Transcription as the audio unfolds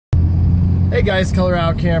Hey guys,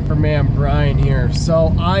 Colorado Camper Man Brian here.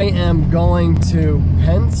 So I am going to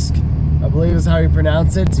Penske, I believe is how you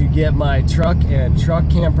pronounce it, to get my truck and truck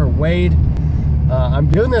camper weighed. I'm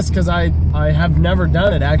doing this because I have never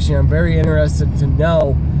done it. Actually, I'm very interested to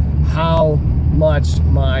know how much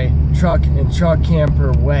my truck and truck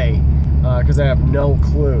camper weigh, because I have no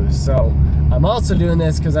clue. So I'm also doing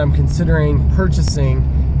this because I'm considering purchasing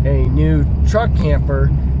a new truck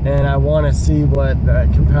camper, and I want to see what the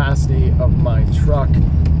capacity of my truck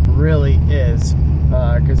really is,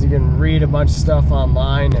 because you can read a bunch of stuff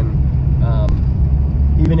online, and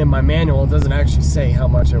even in my manual it doesn't actually say how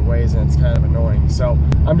much it weighs, and it's kind of annoying. So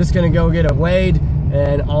I'm just gonna go get it weighed,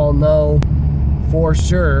 and I'll know for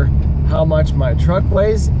sure how much my truck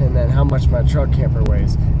weighs and then how much my truck camper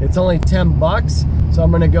weighs. It's only 10 bucks, so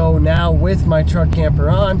I'm gonna go now with my truck camper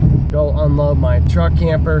on, go unload my truck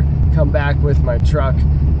camper, come back with my truck,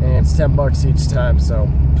 and it's 10 bucks each time, so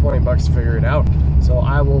 20 bucks to figure it out. So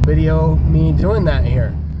I will video me doing that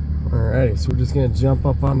here. Alrighty, so we're just gonna jump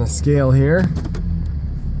up on the scale here,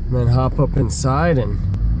 and then hop up inside and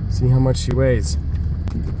see how much she weighs.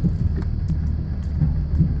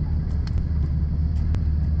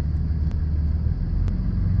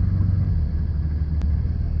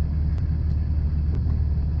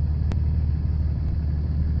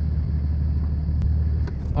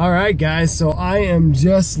 Alright guys, so I am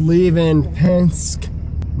just leaving Penske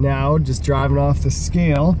now, just driving off the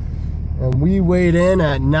scale, and we weighed in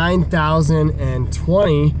at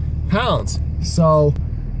 9,020 pounds. So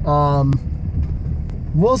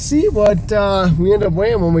we'll see what we end up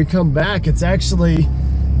weighing when we come back. It's actually,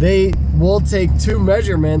 they will take 2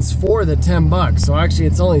 measurements for the 10 bucks. So actually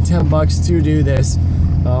it's only 10 bucks to do this,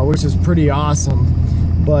 which is pretty awesome.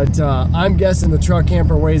 But I'm guessing the truck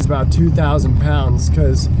camper weighs about 2,000 pounds,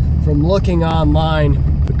 because from looking online,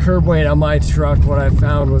 the curb weight on my truck, what I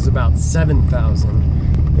found was about 7,000,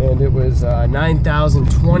 and it was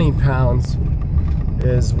 9,020 pounds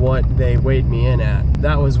is what they weighed me in at.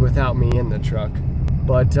 That was without me in the truck.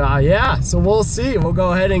 But yeah, so we'll see. We'll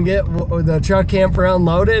go ahead and get the truck camper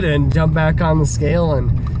unloaded and jump back on the scale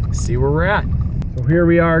and see where we're at. So here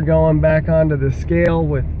we are going back onto the scale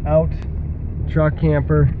without truck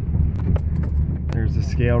camper. There's the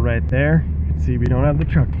scale right there. You can see we don't have the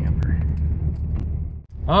truck camper.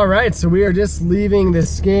 All right, so we are just leaving the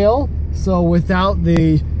scale. So without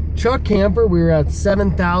the truck camper, we were at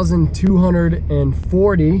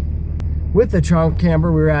 7,240. With the truck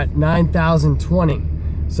camper, we were at 9,020.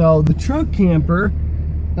 So the truck camper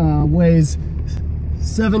weighs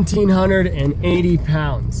 1,780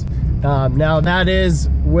 pounds. Now that is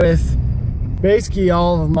with basically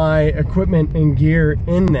all of my equipment and gear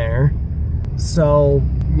in there. So,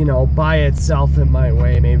 you know, by itself it might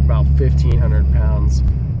weigh maybe about 1,500 pounds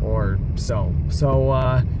or so.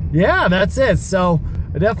 So yeah, that's it. So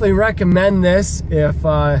I definitely recommend this if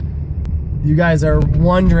you guys are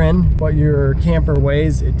wondering what your camper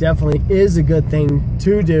weighs. It definitely is a good thing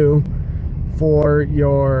to do for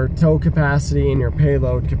your tow capacity and your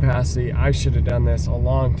payload capacity. I should have done this a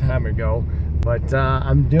long time ago, but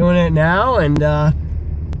I'm doing it now, and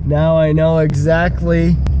now I know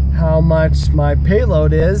exactly how much my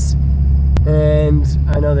payload is, and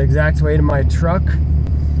I know the exact weight of my truck,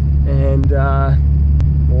 and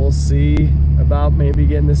we'll see about maybe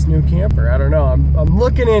getting this new camper. I don't know. I'm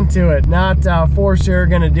looking into it. Not for sure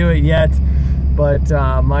gonna do it yet, but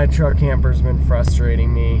my truck camper's been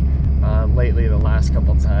frustrating me lately the last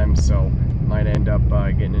couple times, so might end up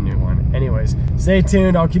getting a new one. Anyways, stay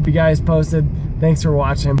tuned. I'll keep you guys posted. Thanks for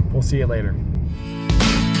watching. We'll see you later.